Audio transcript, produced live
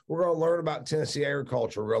We're going to learn about Tennessee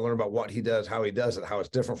agriculture. We're going to learn about what he does, how he does it, how it's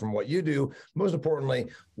different from what you do. Most importantly,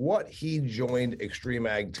 what he joined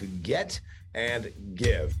XtremeAg to get and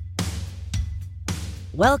give.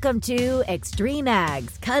 Welcome to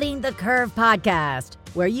XtremeAg's Cutting the Curve podcast,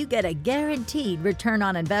 where you get a guaranteed return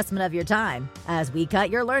on investment of your time as we cut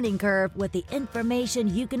your learning curve with the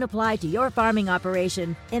information you can apply to your farming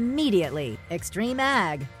operation immediately.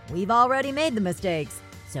 XtremeAg, we've already made the mistakes,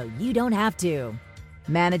 so you don't have to.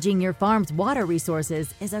 Managing your farm's water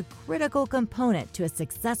resources is a critical component to a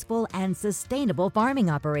successful and sustainable farming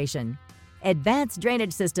operation. Advanced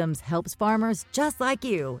Drainage Systems helps farmers just like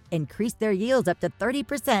you increase their yields up to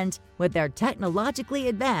 30% with their technologically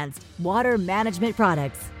advanced water management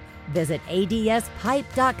products. Visit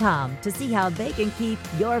adspipe.com to see how they can keep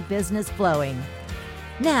your business flowing.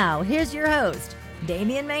 Now, here's your host,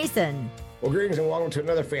 Damian Mason. Well, greetings and welcome to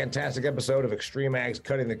another fantastic episode of XtremeAg's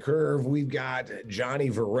Cutting the Curve. We've got Johnny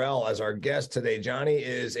Verell as our guest today. Johnny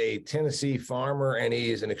is a Tennessee farmer and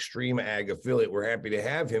he's an XtremeAg affiliate. We're happy to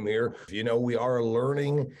have him here. You know, we are a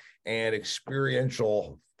learning and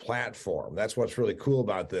experiential platform. That's what's really cool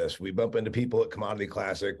about this. We bump into people at Commodity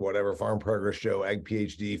Classic, whatever, Farm Progress Show, Ag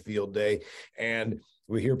PhD, Field Day, and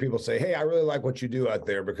we hear people say, hey, I really like what you do out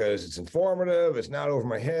there because it's informative. It's not over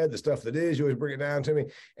my head. The stuff that is, you always bring it down to me.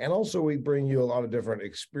 And also we bring you a lot of different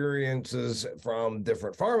experiences from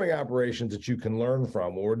different farming operations that you can learn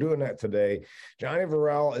from. Well, we're doing that today. Johnny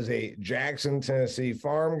Verell is a Jackson, Tennessee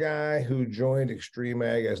farm guy who joined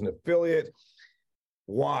XtremeAg as an affiliate.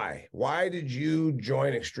 Why? Why did you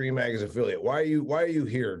join XtremeAg as an affiliate? Why are you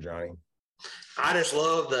here, Johnny? I just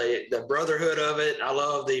love the brotherhood of it. I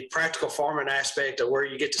love the practical farming aspect of where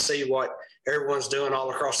you get to see what everyone's doing all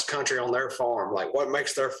across the country on their farm, like what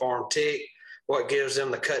makes their farm tick, what gives them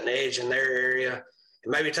the cutting edge in their area,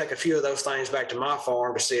 and maybe take a few of those things back to my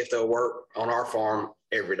farm to see if they'll work on our farm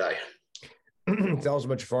every day. Tell us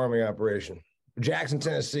about your farming operation. Jackson,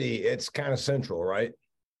 Tennessee, it's kind of central, right?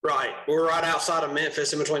 Right. We're right outside of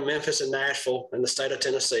Memphis, in between Memphis and Nashville in the state of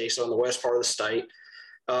Tennessee, so in the west part of the state.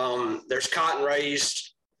 There's cotton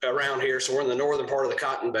raised around here, so we're in the northern part of the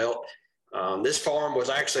cotton belt. This farm was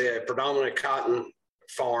actually a predominant cotton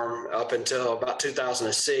farm up until about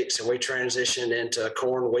 2006, and we transitioned into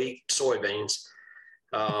corn, wheat, soybeans.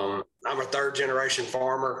 I'm a third-generation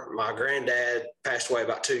farmer. My granddad passed away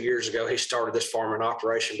about 2 years ago. He started this farming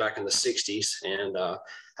operation back in the 60s, and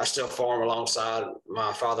I still farm alongside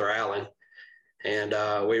my father, Alan,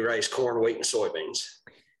 and we raise corn, wheat, and soybeans.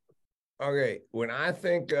 Okay, when I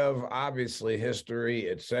think of obviously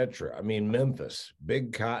history, etc., I mean, Memphis,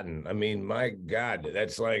 big cotton. I mean, my God,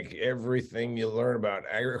 that's like everything you learn about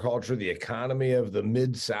agriculture, the economy of the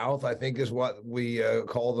Mid-South, I think is what we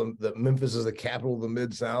call them. The Memphis is the capital of the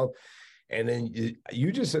Mid-South. And then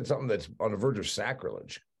you just said something that's on the verge of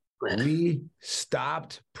sacrilege. We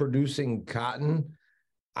stopped producing cotton.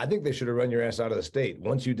 I think they should have run your ass out of the state.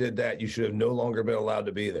 Once you did that, you should have no longer been allowed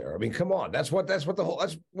to be there. I mean, come on.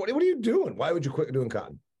 What are you doing? Why would you quit doing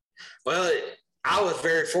cotton? Well, I was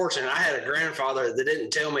very fortunate. I had a grandfather that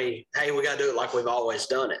didn't tell me, hey, we got to do it like we've always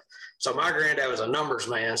done it. So my granddad was a numbers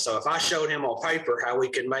man. So if I showed him on paper how we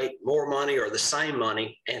could make more money or the same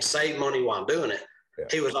money and save money while doing it,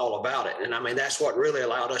 he was all about it. And I mean, that's what really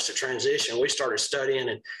allowed us to transition. We started studying,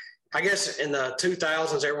 and I guess in the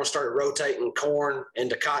 2000s, everyone started rotating corn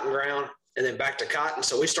into cotton ground and then back to cotton.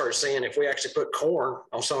 So we started seeing if we actually put corn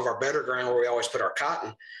on some of our better ground where we always put our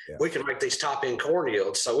cotton, we can make these top end corn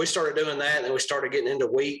yields. So we started doing that, and then we started getting into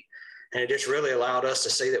wheat, and it just really allowed us to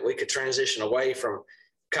see that we could transition away from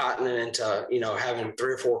cotton and into, having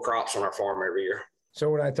 3 or 4 crops on our farm every year. So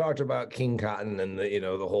when I talked about King Cotton and the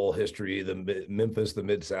whole history, the Memphis, the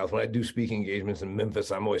Mid-South, when I do speaking engagements in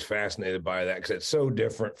Memphis, I'm always fascinated by that because it's so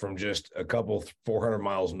different from just a couple 400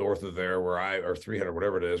 miles north of there or 300,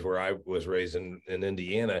 whatever it is, where I was raised in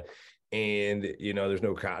Indiana. And, there's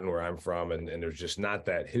no cotton where I'm from, and there's just not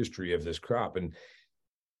that history of this crop. And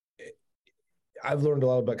I've learned a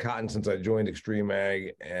lot about cotton since I joined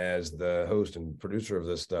XtremeAg as the host and producer of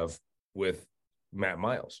this stuff with Matt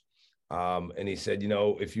Miles. And he said,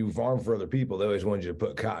 if you farm for other people, they always wanted you to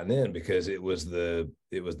put cotton in because it was the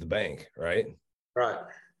bank, right? Right.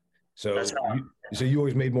 So you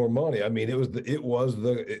always made more money. I mean, it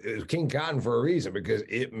was King Cotton for a reason because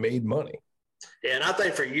it made money. Yeah, and I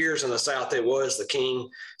think for years in the South, it was the king.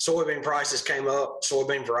 Soybean prices came up.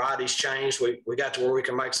 Soybean varieties changed. We got to where we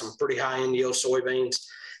can make some pretty high-end yield soybeans,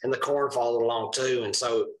 and the corn followed along too. And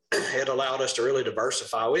so it allowed us to really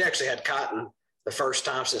diversify. We actually had cotton the first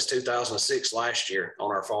time since 2006 last year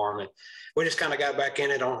on our farm. And we just kind of got back in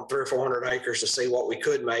it on 300 or 400 acres to see what we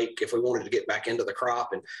could make if we wanted to get back into the crop.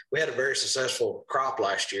 And we had a very successful crop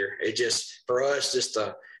last year. It just, for us, just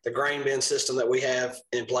the grain bin system that we have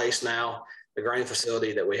in place now, the grain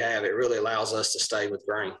facility that we have, it really allows us to stay with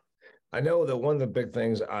grain. I know that one of the big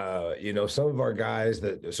things, some of our guys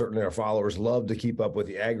that certainly our followers love to keep up with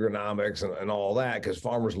the agronomics and all that because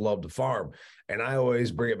farmers love to farm. And I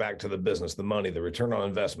always bring it back to the business, the money, the return on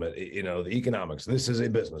investment, the economics. This is a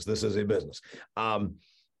business. This is a business.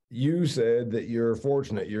 You said that you're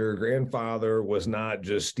fortunate. Your grandfather was not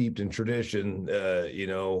just steeped in tradition.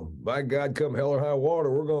 By God, come hell or high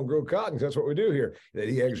water, we're going to grow cotton. That's what we do here. That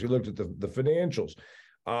he actually looked at the financials.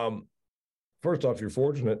 First off, you're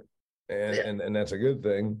fortunate. And that's a good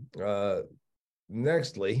thing.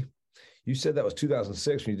 Nextly, you said that was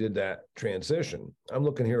 2006 when you did that transition. I'm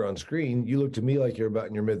looking here on screen. You look to me like you're about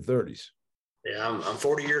in your mid-30s. Yeah, I'm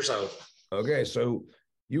 40 years old. Okay, so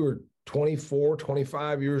you were 24,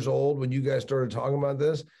 25 years old when you guys started talking about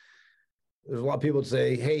this. There's a lot of people that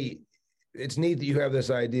say, hey, it's neat that you have this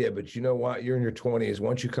idea, but you know what? You're in your 20s.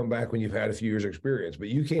 Once you come back when you've had a few years experience, but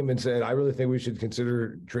you came and said, I really think we should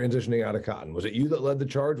consider transitioning out of cotton. Was it you that led the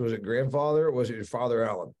charge? Was it grandfather? Or was it your father,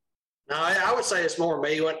 Alan? No, I would say it's more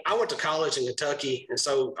me. When I went to college in Kentucky, and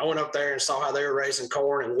so I went up there and saw how they were raising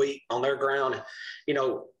corn and wheat on their ground. And,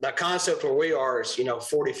 the concept where we are is,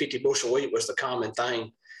 40, 50 bushel wheat was the common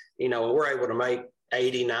thing, and we're able to make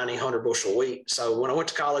 80, 90, 100 bushel wheat. So when I went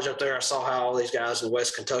to college up there, I saw how all these guys in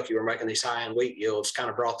West Kentucky were making these high-end wheat yields, kind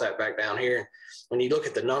of brought that back down here. When you look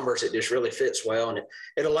at the numbers, it just really fits well. And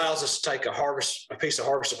it allows us to take a piece of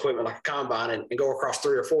harvest equipment like a combine and go across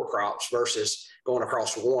 3 or 4 crops versus going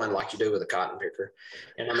across one like you do with a cotton picker.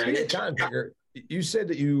 And I mean, cotton picker, you said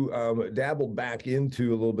that you dabbled back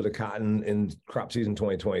into a little bit of cotton in crop season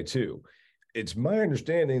 2022. It's my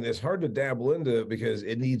understanding that it's hard to dabble into because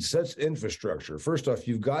it needs such infrastructure. First off,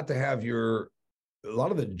 you've got to have a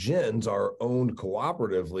lot of the gins are owned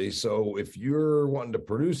cooperatively. So if you're wanting to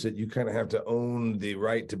produce it, you kind of have to own the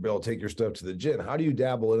right to be able to take your stuff to the gin. How do you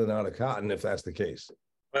dabble in and out of cotton if that's the case?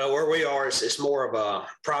 Well, where we are, it's more of a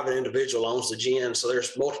private individual owns the gin. So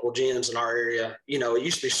there's multiple gins in our area. It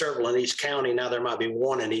used to be several in each county. Now there might be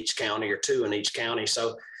 1 in each county or 2 in each county.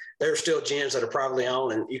 So there are still gins that are privately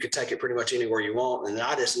owned, and you could take it pretty much anywhere you want. And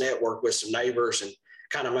I just networked with some neighbors and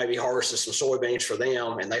kind of maybe harvested some soybeans for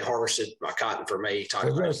them, and they harvested my cotton for me. I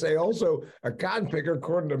was going to say also a cotton picker,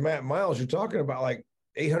 according to Matt Miles, you're talking about like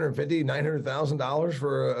 $850,000, $900,000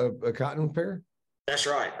 for a cotton picker. That's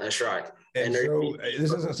right. That's right. And so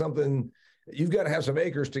this isn't something you've got to have some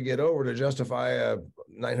acres to get over to justify a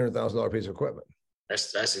 $900,000 piece of equipment.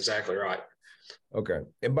 That's exactly right. Okay.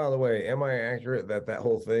 And by the way, am I accurate that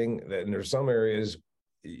whole thing that there's some areas,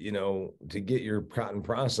 to get your cotton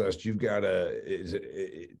processed, you've got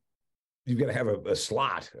to have a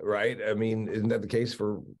slot, right? I mean, isn't that the case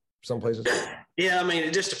for some places? Yeah. I mean,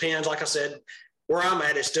 it just depends. Like I said, where I'm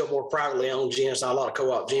at, it's still more privately owned gins, not a lot of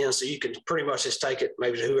co-op gins. So you can pretty much just take it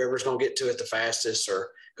maybe to whoever's going to get to it the fastest or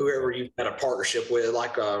whoever you've got a partnership with,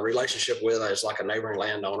 like a relationship with as like a neighboring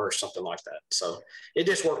landowner or something like that. So it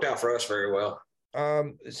just worked out for us very well.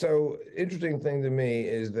 So interesting thing to me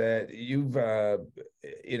is that you've,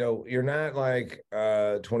 you're not like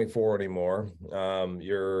 24 anymore.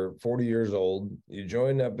 You're 40 years old. You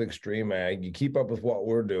joined up XtremeAg. You keep up with what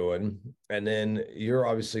we're doing, and then you're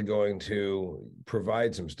obviously going to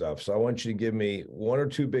provide some stuff. So I want you to give me 1 or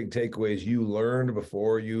 2 big takeaways you learned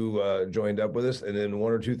before you joined up with us, and then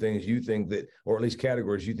 1 or 2 things you think that, or at least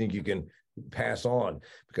categories you think you can pass on,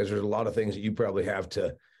 because there's a lot of things that you probably have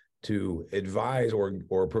to advise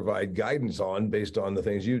or provide guidance on based on the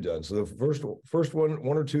things you've done. So the first 1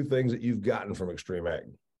 or 2 things that you've gotten from XtremeAg.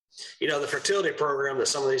 The fertility program that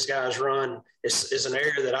some of these guys run is an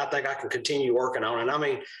area that I think I can continue working on. And I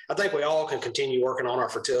mean, I think we all can continue working on our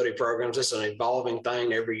fertility programs. It's an evolving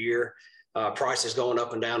thing every year. Prices going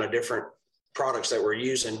up and down of different products that we're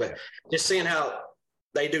using, but just seeing how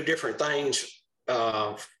they do different things.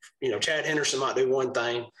 Chad Henderson might do one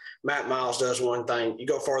thing. Matt Miles does one thing. You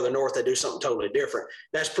go farther north, they do something totally different.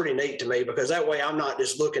 That's pretty neat to me, because that way I'm not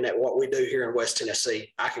just looking at what we do here in West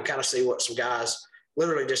Tennessee. I can kind of see what some guys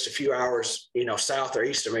literally just a few hours, south or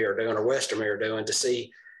east of me are doing or west of me are doing, to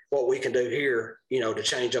see what we can do here, to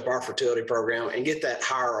change up our fertility program and get that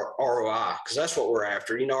higher ROI, because that's what we're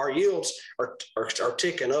after. Our yields are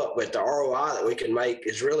ticking up, but the ROI that we can make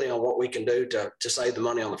is really on what we can do to save the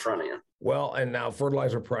money on the front end. Well, and now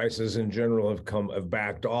fertilizer prices in general have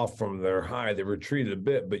backed off from their high. They've retreated a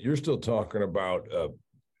bit, but you're still talking about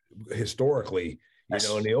historically,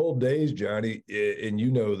 in the old days, Johnny, and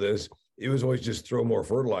this, it was always just throw more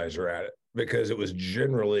fertilizer at it because it was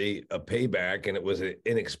generally a payback and it was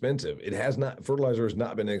inexpensive. Fertilizer has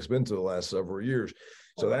not been inexpensive the last several years.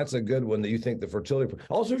 So that's a good one that you think the fertility.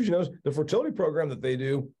 Also, if you know, the fertility program that they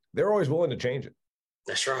do, they're always willing to change it.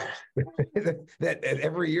 That's right. that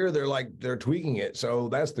every year they're tweaking it. So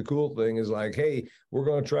that's the cool thing is like, hey, we're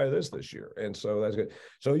going to try this year. And so that's good.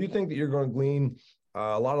 So you think that you're going to glean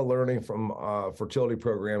a lot of learning from fertility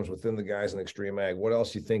programs within the guys in XtremeAg. What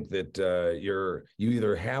else do you think that you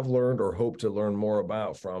either have learned or hope to learn more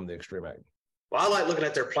about from the XtremeAg? Well, I like looking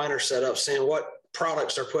at their planter setup, seeing what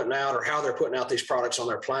products they're putting out or how they're putting out these products on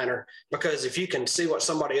their planter. Because if you can see what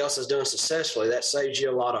somebody else is doing successfully, that saves you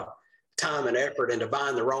a lot of time and effort into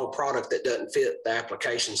buying the wrong product that doesn't fit the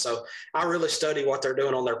application. So I really study what they're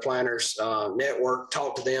doing on their planters, network,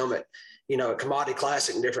 talk to them at Commodity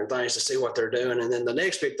Classic and different things to see what they're doing. And then the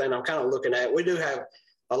next big thing I'm kind of looking at, we do have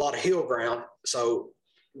a lot of hill ground. So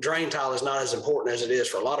drain tile is not as important as it is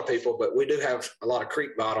for a lot of people, but we do have a lot of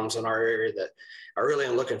creek bottoms in our area that I really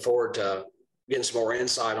am looking forward to getting some more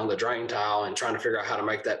insight on the drain tile and trying to figure out how to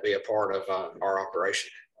make that be a part of our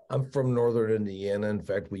operation. I'm from Northern Indiana. In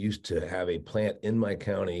fact, we used to have a plant in my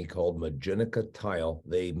county called Magenica Tile.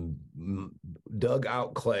 They dug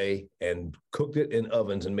out clay and cooked it in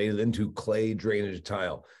ovens and made it into clay drainage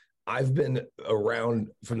tile. I've been around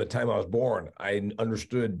from the time I was born. I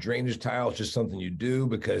understood drainage tile is just something you do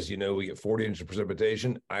because, we get 40 inches of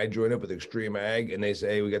precipitation. I joined up with XtremeAg and they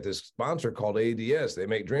say, we got this sponsor called ADS. They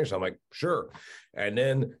make drainage tile. I'm like, sure. And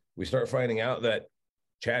then we start finding out that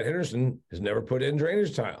Chad Henderson has never put in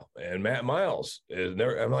drainage tile and Matt Miles is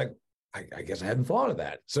never. I'm like, I guess I hadn't thought of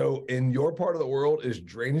that. So in your part of the world, is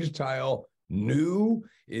drainage tile new?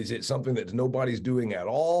 Is it something that nobody's doing at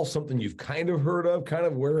all? Something you've kind of heard of? Kind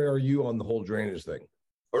of where are you on the whole drainage thing?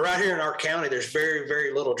 Well, right here in our county, there's very,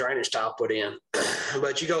 very little drainage tile put in.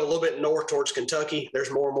 But you go a little bit north towards Kentucky,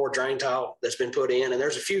 there's more and more drain tile that's been put in. And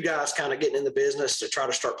there's a few guys kind of getting in the business to try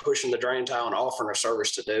to start pushing the drain tile and offering a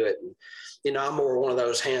service to do it. And, I'm more one of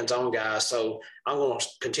those hands-on guys. So I'm going to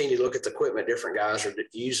continue to look at the equipment different guys are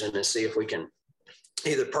using and see if we can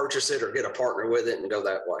either purchase it or get a partner with it and go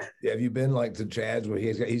that way. Yeah. Have you been like to Chad's where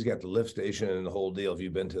he's got the lift station and the whole deal? Have you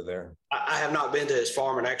been to there? I have not been to his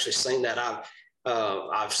farm and actually seen that.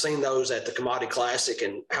 I've seen those at the Commodity Classic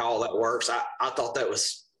and how all that works. I thought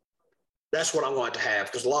that's what I'm going to have,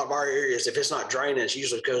 because a lot of our areas, if it's not draining, it's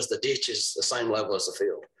usually because the ditch is the same level as the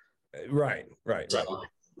field. Right. So,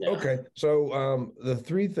 yeah. Okay. So the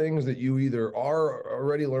three things that you either are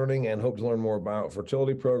already learning and hope to learn more about: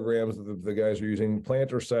 fertility programs that the guys are using,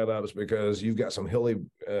 planter setups because you've got some hilly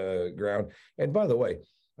ground. And by the way,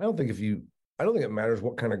 I don't think it matters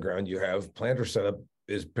what kind of ground you have. Planter setup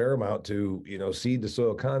is paramount to, seed to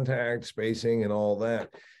soil contact, spacing, and all that.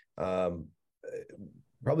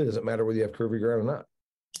 Probably doesn't matter whether you have curvy ground or not.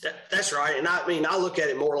 That's right. And I look at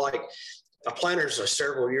it more like a planter is a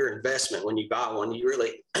several year investment. When you buy one,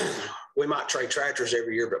 we might trade tractors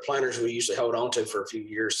every year, but planters we usually hold on to for a few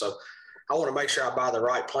years. So I want to make sure I buy the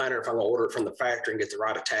right planter if I'm going to order it from the factory and get the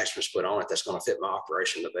right attachments put on it that's going to fit my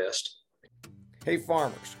operation the best. Hey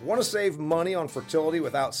farmers, want to save money on fertility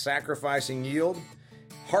without sacrificing yield?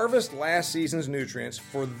 Harvest last season's nutrients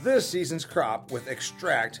for this season's crop with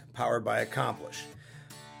Extract, powered by Accomplish.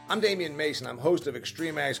 I'm Damian Mason. I'm host of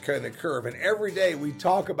XtremeAg's Cutting the Curve, and every day we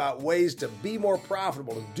talk about ways to be more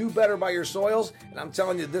profitable, to do better by your soils, and I'm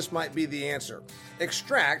telling you, this might be the answer.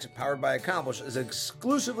 Extract, powered by Accomplish, is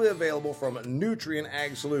exclusively available from Nutrient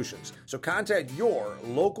Ag Solutions. So contact your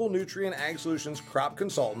local Nutrient Ag Solutions crop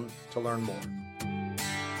consultant to learn more.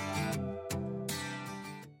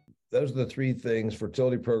 Those are the three things: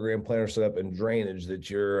 fertility program, planter setup, and drainage that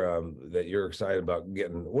you're excited about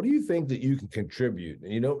getting. What do you think that you can contribute?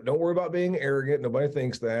 And don't worry about being arrogant. Nobody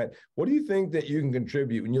thinks that. What do you think that you can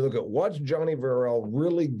contribute when you look at what's Johnny Verell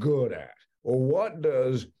really good at, or what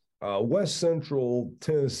does West Central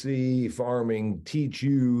Tennessee farming teach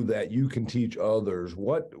you that you can teach others?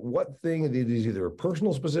 What thing that is either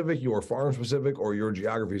personal specific, your farm specific, or your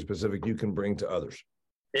geography specific you can bring to others?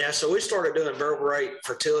 Yeah, so we started doing variable rate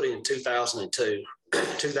fertility in 2002,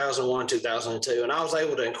 2001, 2002, and I was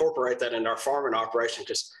able to incorporate that into our farming operation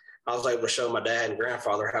because I was able to show my dad and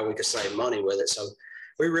grandfather how we could save money with it. So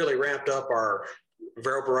we really ramped up our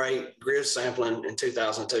variable rate grid sampling in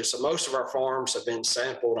 2002. So most of our farms have been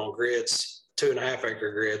sampled on grids, 2.5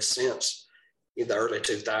 acre grids since the early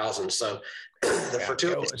 2000s. So the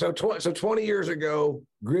fertility. So 20 years ago,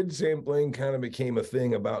 grid sampling kind of became a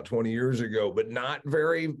thing about 20 years ago, but not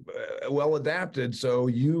very well adapted. So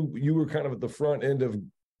you were kind of at the front end of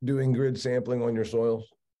doing grid sampling on your soils.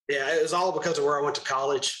 Yeah, it was all because of where I went to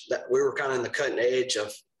college. That we were kind of in the cutting edge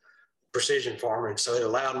of precision farming. So it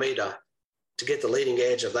allowed me to get the leading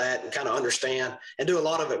edge of that and kind of understand and do a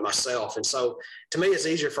lot of it myself. And so to me, it's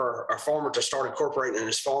easier for a farmer to start incorporating in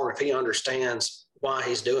his farm if he understands why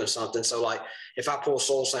he's doing something. So like if I pull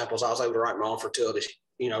soil samples, I was able to write my own fertility,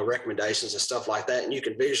 recommendations and stuff like that. And you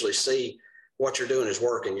can visually see what you're doing is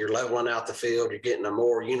working. You're leveling out the field. You're getting a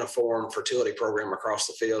more uniform fertility program across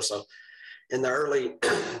the field. So in the early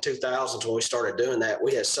 2000s, when we started doing that,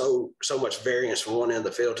 we had so much variance from one end of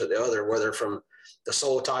the field to the other, whether from the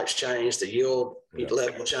soil types changed, the yield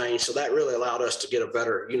level changed. So that really allowed us to get a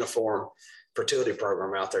better uniform fertility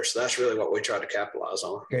program out there. So that's really what we try to capitalize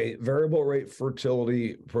on. Okay, variable rate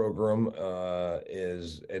fertility program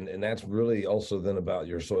is, and that's really also then about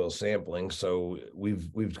your soil sampling. So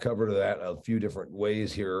we've covered that a few different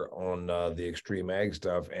ways here on the XtremeAg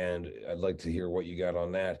stuff, and I'd like to hear what you got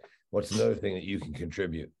on that. What's another thing that you can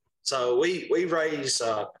contribute? So we raise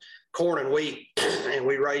corn and wheat, and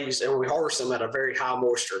we harvest them at a very high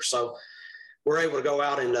moisture. So we're able to go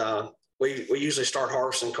out and we usually start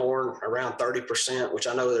harvesting corn around 30%, which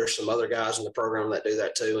I know there's some other guys in the program that do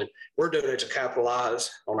that too. And we're doing it to capitalize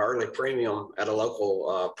on early premium at a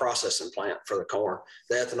local processing plant for the corn.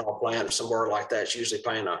 The ethanol plant, somewhere like that, is usually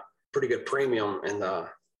paying a pretty good premium in the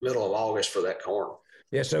middle of August for that corn.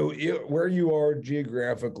 Yeah, so where you are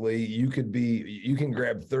geographically, you can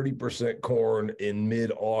grab 30% corn in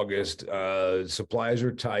mid-August. Supplies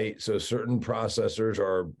are tight, so certain processors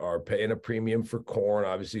are paying a premium for corn.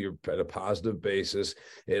 Obviously, you're at a positive basis.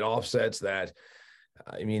 It offsets that.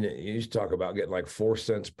 I mean, you used to talk about getting like 4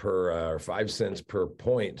 cents per or 5 cents per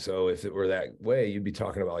point. So if it were that way, you'd be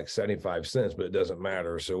talking about like 75 cents, but it doesn't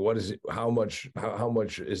matter. So what is it? How much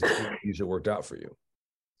is the usually worked out for you?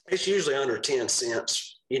 It's usually under 10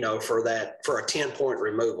 cents, for a 10-point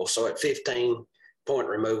removal. So at 15-point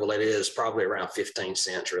removal, it is probably around 15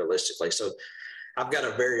 cents realistically. So I've got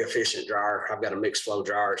a very efficient dryer. I've got a mixed flow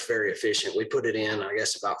dryer. It's very efficient. We put it in, I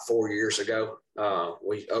guess, about 4 years ago.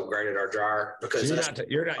 We upgraded our dryer because so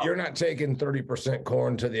you're not taking 30%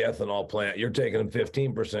 corn to the ethanol plant. You're taking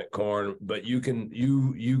 15% corn, but you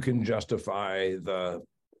can justify the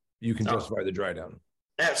dry down.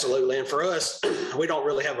 Absolutely. And for us, we don't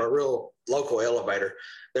really have a real local elevator.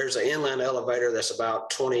 There's an inland elevator that's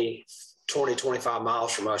about 25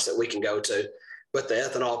 miles from us that we can go to. But the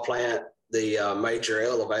ethanol plant, the major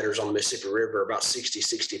elevators on the Mississippi River are about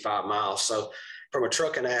 65 miles. So from a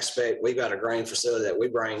trucking aspect, we've got a grain facility that we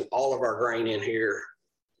bring all of our grain in here,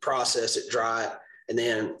 process it, dry it. And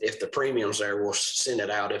then if the premium's there, we'll send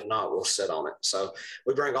it out. If not, we'll sit on it. So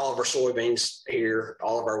we bring all of our soybeans here,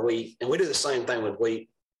 all of our wheat, and we do the same thing with wheat.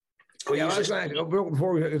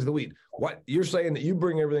 Before we get to the wheat, what you're saying that you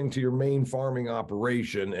bring everything to your main farming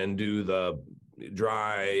operation and do the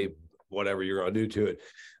dry, whatever you're going to do to it.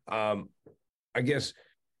 I guess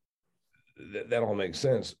that all makes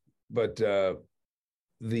sense. But the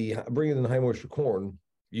bringing in the high moisture corn,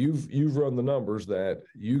 you've run the numbers that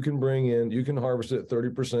you can harvest it at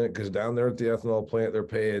 30% because down there at the ethanol plant they're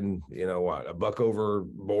paying $1 over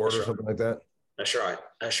board or something like that. That's right.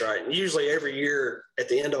 And usually every year at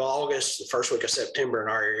the end of August, the first week of September in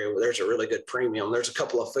our area, there's a really good premium. There's a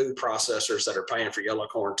couple of food processors that are paying for yellow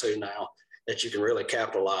corn too now that you can really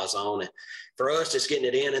capitalize on. And for us, just getting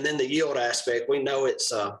it in. And then the yield aspect, we know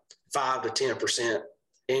it's 5 to 10%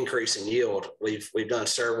 increase in yield. We've done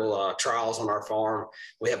several trials on our farm.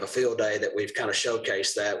 We have a field day that we've kind of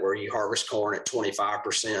showcased that where you harvest corn at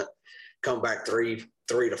 25%, come back three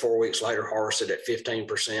to 4 weeks later, harvest it at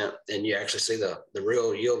 15%, and you actually see the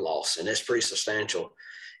real yield loss, and it's pretty substantial.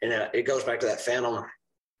 And it goes back to that phantom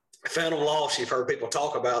loss you've heard people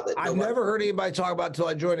talk about. That I've never heard anybody talk about until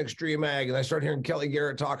I joined XtremeAg, and I started hearing Kelly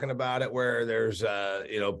Garrett talking about it, where there's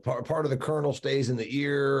part of the kernel stays in the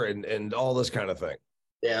ear and all this kind of thing.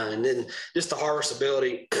 Yeah, and then just the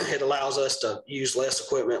harvestability, it allows us to use less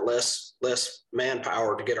equipment, less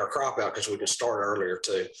manpower to get our crop out because we can start earlier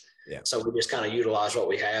too. Yeah. So we just kind of utilize what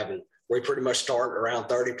we have, and we pretty much start around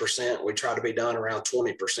 30%. We try to be done around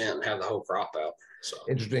 20% and have the whole crop out. So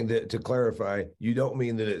interesting to clarify, you don't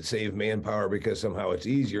mean that it saves manpower because somehow it's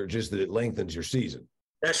easier, just that it lengthens your season.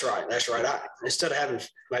 That's right. Instead of having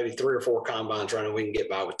maybe 3 or 4 combines running, we can get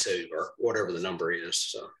by with 2 or whatever the number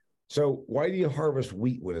is. So why do you harvest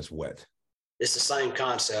wheat when it's wet? It's the same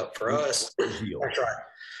concept for us. That's right.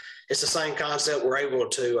 It's the same concept. We're able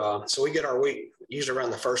to, so we get our wheat usually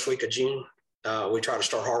around the first week of June. We try to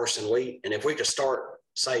start harvesting wheat. And if we could start,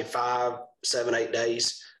 say, 5, 7, 8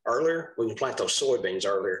 days earlier, we can plant those soybeans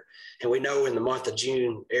earlier. And we know in the month of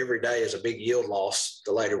June, every day is a big yield loss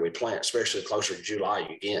the later we plant, especially closer to July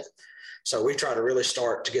you get. So we try to really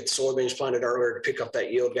start to get the soybeans planted earlier to pick up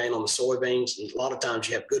that yield gain on the soybeans. And a lot of times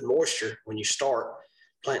you have good moisture when you start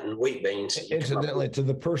planting wheat beans. Incidentally, to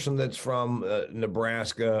the person that's from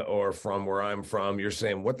Nebraska or from where I'm from, you're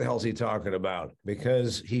saying, what the hell is he talking about?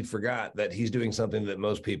 Because he forgot that he's doing something that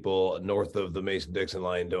most people north of the Mason-Dixon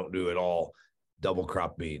line don't do at all. Double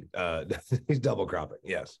crop bean. He's double cropping.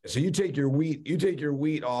 Yes. So you take your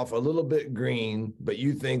wheat off a little bit green, but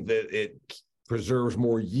you think that it preserves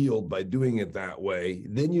more yield by doing it that way.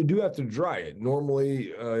 Then you do have to dry it.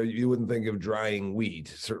 Normally, you wouldn't think of drying wheat.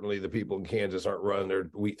 Certainly the people in Kansas aren't running their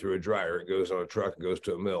wheat through a dryer. It goes on a truck, it goes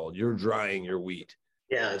to a mill. You're drying your wheat.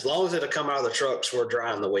 Yeah, as long as it'll come out of the trucks, we're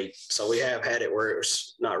drying the wheat. So we have had it where it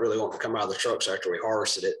was not really wanting to come out of the trucks after we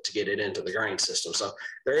harvested it to get it into the grain system. So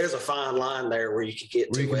there is a fine line there where you can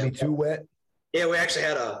get too wet. Be too wet? Yeah, we actually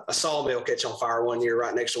had a sawmill catch on fire one year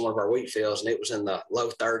right next to one of our wheat fields, and it was in the low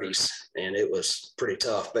 30s, and it was pretty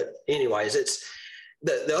tough. But anyways, it's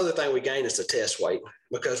the other thing we gain is the test weight,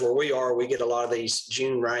 because where we are, we get a lot of these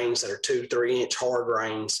June rains that are 2-3 inch hard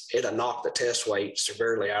rains. It'll knock the test weight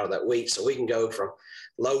severely out of that wheat. So we can go from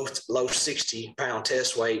low 60 pound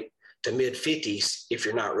test weight to mid 50s if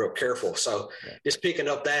you're not real careful. So just picking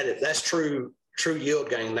up that's true yield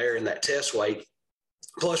gain there in that test weight.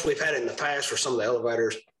 Plus, we've had it in the past where some of the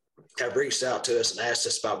elevators have reached out to us and asked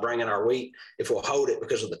us about bringing our wheat. If we'll hold it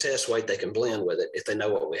because of the test weight, they can blend with it if they know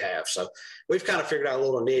what we have. So we've kind of figured out a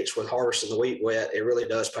little niche with harvesting the wheat wet. It really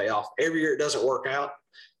does pay off. Every year it doesn't work out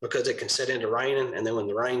because it can set into raining, and then when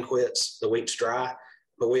the rain quits, the wheat's dry.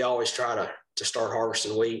 But we always try to start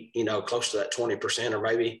harvesting wheat, close to that 20% or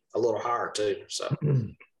maybe a little higher too. So.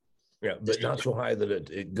 Yeah, but not so high that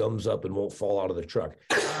it gums up and won't fall out of the truck.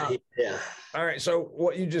 Yeah. All right. So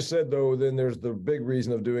what you just said, though, then there's the big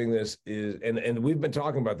reason of doing this is, and we've been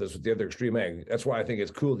talking about this with the other XtremeAg. That's why I think it's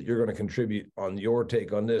cool that you're going to contribute on your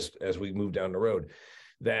take on this as we move down the road,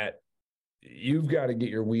 that you've got to get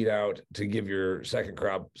your wheat out to give your second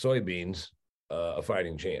crop soybeans a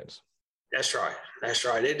fighting chance. That's right. That's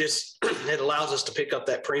right. It allows us to pick up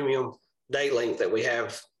that premium day length that we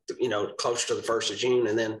have, close to the 1st of June.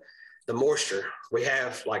 And then the moisture we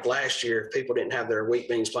have, like last year, people didn't have their wheat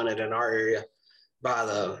beans planted in our area by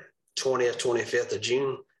the 20th, 25th of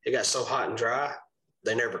June. It got so hot and dry,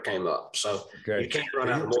 they never came up. So you can't run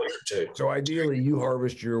out of moisture too. So ideally you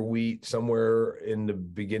harvest your wheat somewhere in the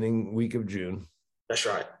beginning week of June. That's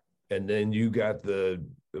right. And then you got the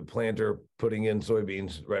planter putting in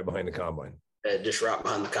soybeans right behind the combine. Just right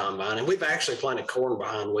behind the combine. And we've actually planted corn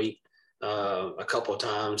behind wheat a couple of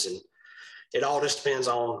times, and it all just depends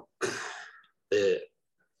on the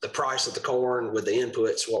price of the corn with the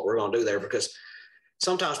inputs, what we're going to do there, because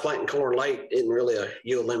sometimes planting corn late isn't really a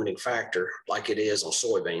yield limiting factor like it is on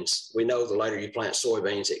soybeans. We know the later you plant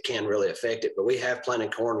soybeans, it can really affect it, but we have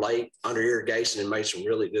planted corn late under irrigation and made some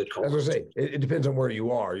really good corn. As I say, it depends on where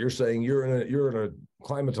you are. You're saying you're in a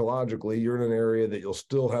climatologically, you're in an area that you'll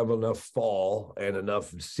still have enough fall and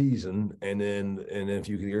enough season, and then if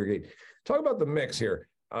you can irrigate. Talk about the mix here.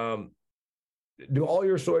 Do all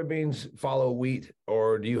your soybeans follow wheat,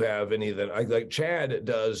 or do you have any that like Chad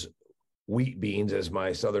does wheat beans, as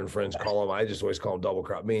my Southern friends call them? I just always call them double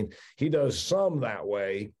crop bean. He does some that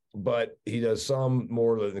way, but he does some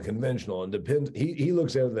more than the conventional, and depends. He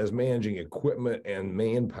looks at it as managing equipment and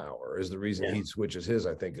manpower is the reason he switches his,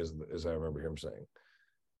 I think, as I remember him saying.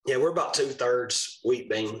 Yeah, we're about 2/3 wheat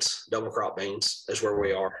beans, double crop beans is where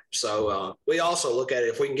we are. So we also look at it,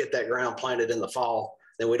 if we can get that ground planted in the fall,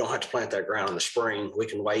 then we don't have to plant that ground in the spring. We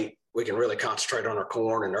can wait. We can really concentrate on our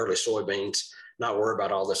corn and early soybeans, not worry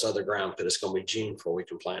about all this other ground, because it's going to be June before we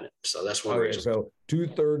can plant it. So that's one reason. So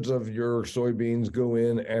 2/3 of your soybeans go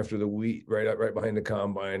in after the wheat, right behind the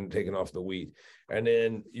combine, taking off the wheat. And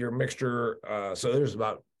then your mixture, so there's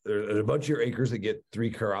a bunch of your acres that get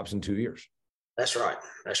 3 crops in 2 years. That's right.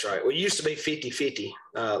 That's right. We used to be 50-50.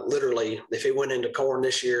 Literally, if it went into corn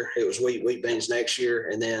this year, it was wheat beans next year.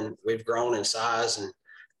 And then we've grown in size, and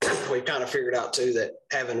we've kind of figured out too that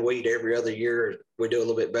having wheat every other year, we do a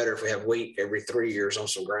little bit better if we have wheat every 3 years on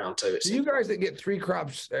some ground too. So you guys that get 3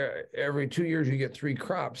 crops every 2 years, you get 3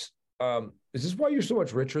 crops. Is this why you're so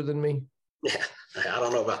much richer than me? Yeah, I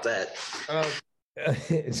don't know about that.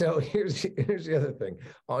 So here's the other thing.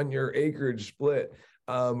 On your acreage split,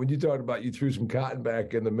 when you talked about you threw some cotton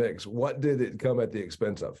back in the mix, what did it come at the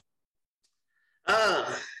expense of?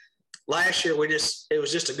 Last year, it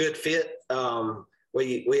was just a good fit.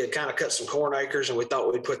 We had kind of cut some corn acres, and we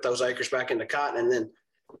thought we'd put those acres back into cotton. And then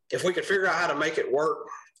if we could figure out how to make it work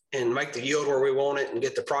and make the yield where we want it and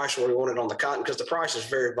get the price where we want it on the cotton, because the price is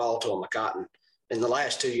very volatile on the cotton. In the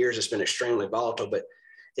last 2 years, it's been extremely volatile, but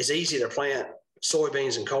it's easy to plant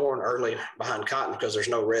soybeans and corn early behind cotton because there's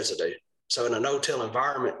no residue. So in a no-till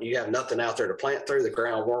environment, you have nothing out there to plant through. The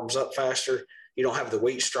ground warms up faster. You don't have the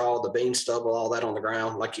wheat straw, the bean stubble, all that on the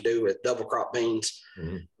ground like you do with double crop beans.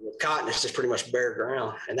 Mm-hmm. With cotton, it's just pretty much bare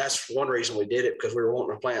ground. And that's one reason we did it, because we were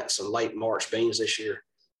wanting to plant some late March beans this year.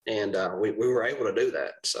 And we were able to do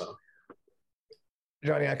that. So,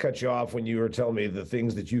 Johnny, I cut you off when you were telling me the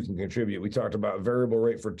things that you can contribute. We talked about variable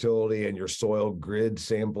rate fertility and your soil grid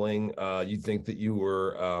sampling. You think that you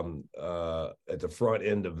were at the front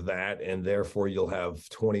end of that, and therefore you'll have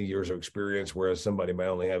 20 years of experience, whereas somebody might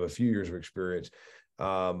only have a few years of experience.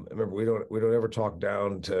 Remember, we don't ever talk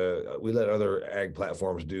down to, we let other ag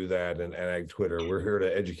platforms do that, and ag Twitter. We're here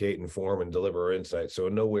to educate, inform, and deliver our insights. So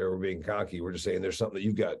in no way are we being cocky. We're just saying there's something that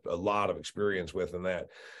you've got a lot of experience with in that.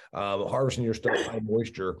 Harvesting your stuff high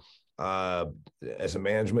moisture as a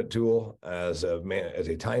management tool, as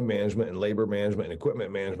a time management and labor management and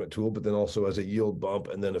equipment management tool, but then also as a yield bump,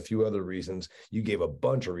 and then a few other reasons. You gave a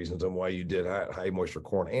bunch of reasons on why you did high moisture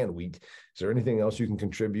corn and wheat. Is there anything else you can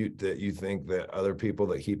contribute that you think that other people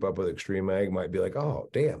that keep up with XtremeAg might be like, oh,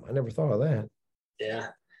 damn, I never thought of that? Yeah.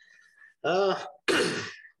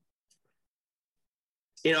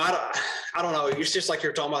 I don't know. It's just like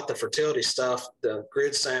you're talking about the fertility stuff, the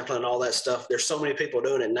grid sampling, all that stuff. There's so many people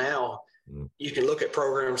doing it now. You can look at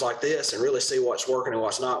programs like this and really see what's working and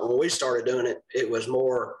what's not. When we started doing it, it was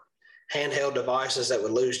more handheld devices that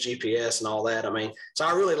would lose GPS and all that. I mean, so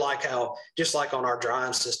I really like how, just like on our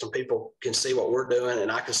drying system, people can see what we're doing,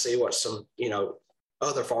 and I can see what some,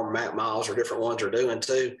 other farm map miles or different ones are doing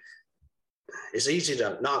too. It's easy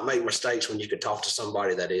to not make mistakes when you can talk to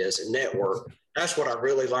somebody that is, and network. That's what I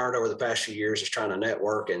really learned over the past few years, is trying to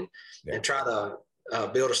network and try to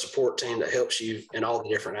build a support team that helps you in all the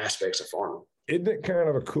different aspects of farming. Isn't it kind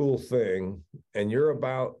of a cool thing? And you're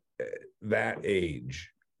about that age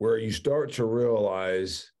where you start to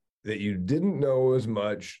realize that you didn't know as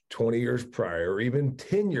much 20 years prior, or even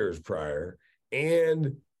 10 years prior.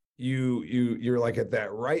 And you're like at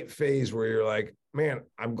that right phase where you're like, man,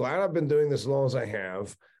 I'm glad I've been doing this as long as I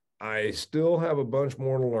have. I still have a bunch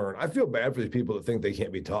more to learn. I feel bad for these people that think they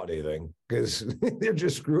can't be taught anything, because they're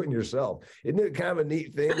just screwing yourself. Isn't it kind of a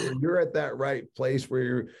neat thing when you're at that right place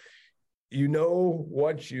where you know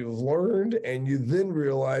what you've learned, and you then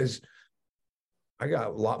realize, I got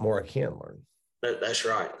a lot more I can learn. That's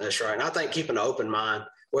right. That's right. And I think keeping an open mind,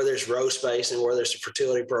 whether it's row spacing, whether it's a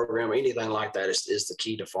fertility program, anything like that is the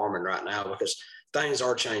key to farming right now, because things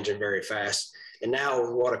are changing very fast. And now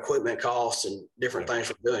with what equipment costs and different things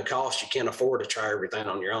we're doing costs, you can't afford to try everything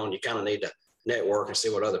on your own. You kind of need to network and see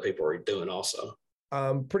what other people are doing also.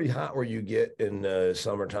 Pretty hot where you get in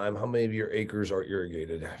summertime. How many of your acres are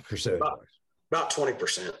irrigated percentage-wise? About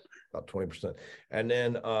 20%. About 20%. And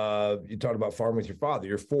then you talked about farming with your father.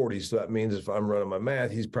 You're 40, so that means if I'm running my math,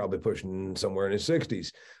 he's probably pushing somewhere in his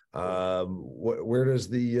 60s. Where does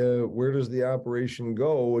the operation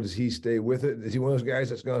go? Does he stay with it? Is he one of those guys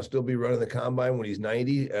that's going to still be running the combine when he's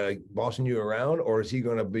 90, bossing you around, or is he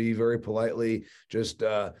going to be very politely just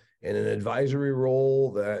in an advisory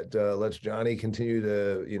role that lets Johnny continue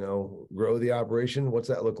to grow the operation? What's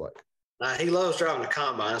that look like? He loves driving the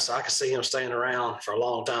combine, so I could see him staying around for a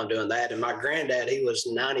long time doing that. And my granddad, he was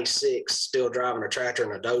 96, still driving a tractor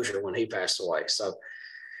and a dozer when he passed away. So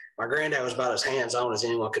my granddad was about as hands-on as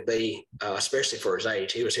anyone could be, especially for his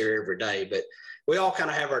age. He was here every day. But we all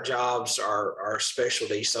kind of have our jobs, our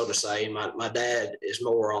specialty, so to say. My dad is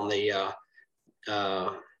more on the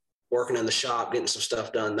working in the shop, getting some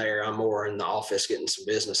stuff done there. I'm more in the office, getting some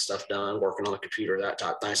business stuff done, working on the computer, that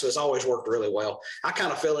type of thing. So it's always worked really well. I kind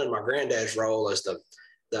of fell in my granddad's role as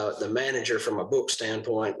the manager from a book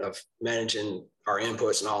standpoint of managing our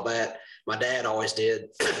inputs and all that. My dad always did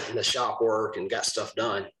the shop work and got stuff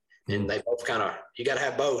done. And they both you got to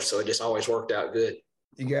have both. So it just always worked out good.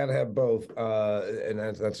 You got to have both, and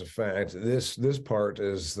that's a fact. This part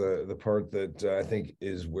is the part that I think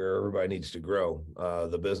is where everybody needs to grow.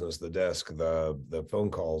 The business, the desk, the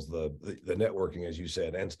phone calls, the networking, as you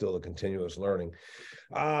said, and still the continuous learning.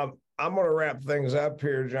 I'm going to wrap things up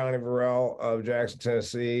here. Johnny Verell of Jackson,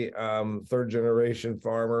 Tennessee, third generation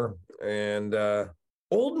farmer, and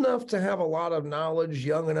old enough to have a lot of knowledge,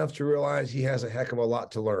 young enough to realize he has a heck of a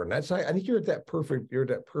lot to learn. I think you're at that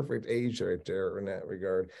perfect age right there in that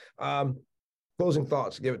regard. Closing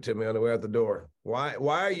thoughts, give it to me on the way out the door.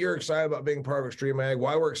 Why you're excited about being part of XtremeAg,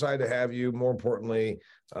 why we're excited to have you, more importantly,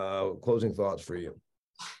 closing thoughts for you.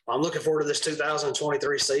 I'm looking forward to this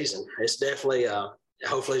 2023 season. It's definitely,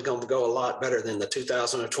 hopefully it's going to go a lot better than the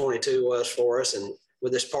 2022 was for us. And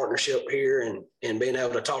with this partnership here and being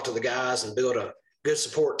able to talk to the guys and build a good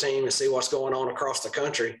support team and see what's going on across the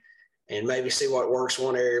country and maybe see what works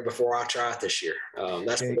one area before I try it this year.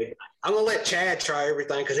 That's the big. I'm gonna let Chad try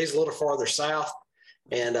everything because he's a little farther south,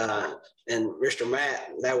 and Mr.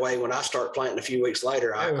 Matt. That way, when I start planting a few weeks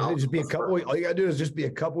later, I'll just be a couple. All you gotta do is just be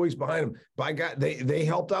a couple weeks behind them. By God, they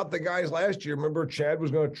helped out the guys last year. Remember, Chad was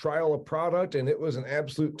going to trial a product, and it was an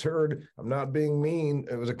absolute turd. I'm not being mean.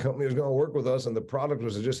 It was a company that was going to work with us, and the product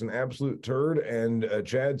was just an absolute turd. And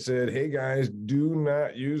Chad said, "Hey guys, do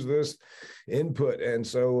not use this input." And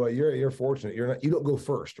so you're fortunate. You don't go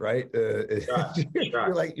first, right?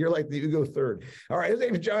 Right. You're like you go third. All right. His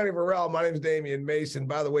name is Johnny Verell. My name is Damian Mason.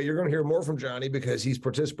 By the way, you're going to hear more from Johnny because he's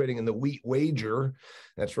participating in the Wheat Wager.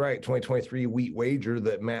 That's right, 2023 Wheat Wager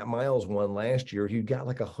that Matt Miles won last year. He got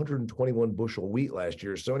like 121 bushel wheat last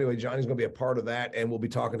year. So anyway, Johnny's going to be a part of that, and we'll be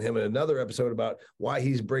talking to him in another episode about why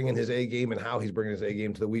he's bringing his A game and how he's bringing his A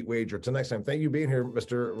game to the Wheat Wager. Till next time, thank you for being here,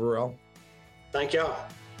 Mr. Verell. Thank y'all.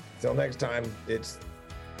 Till next time, it's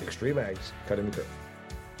XtremeAgs Cutting the Curve.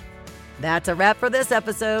 That's a wrap for this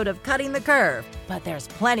episode of Cutting the Curve, but there's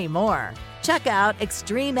plenty more. Check out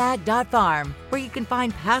XtremeAg.farm, where you can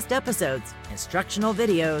find past episodes, instructional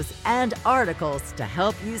videos, and articles to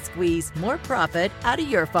help you squeeze more profit out of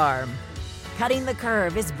your farm. Cutting the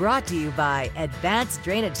Curve is brought to you by Advanced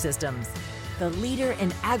Drainage Systems, the leader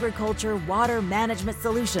in agriculture water management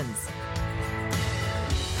solutions.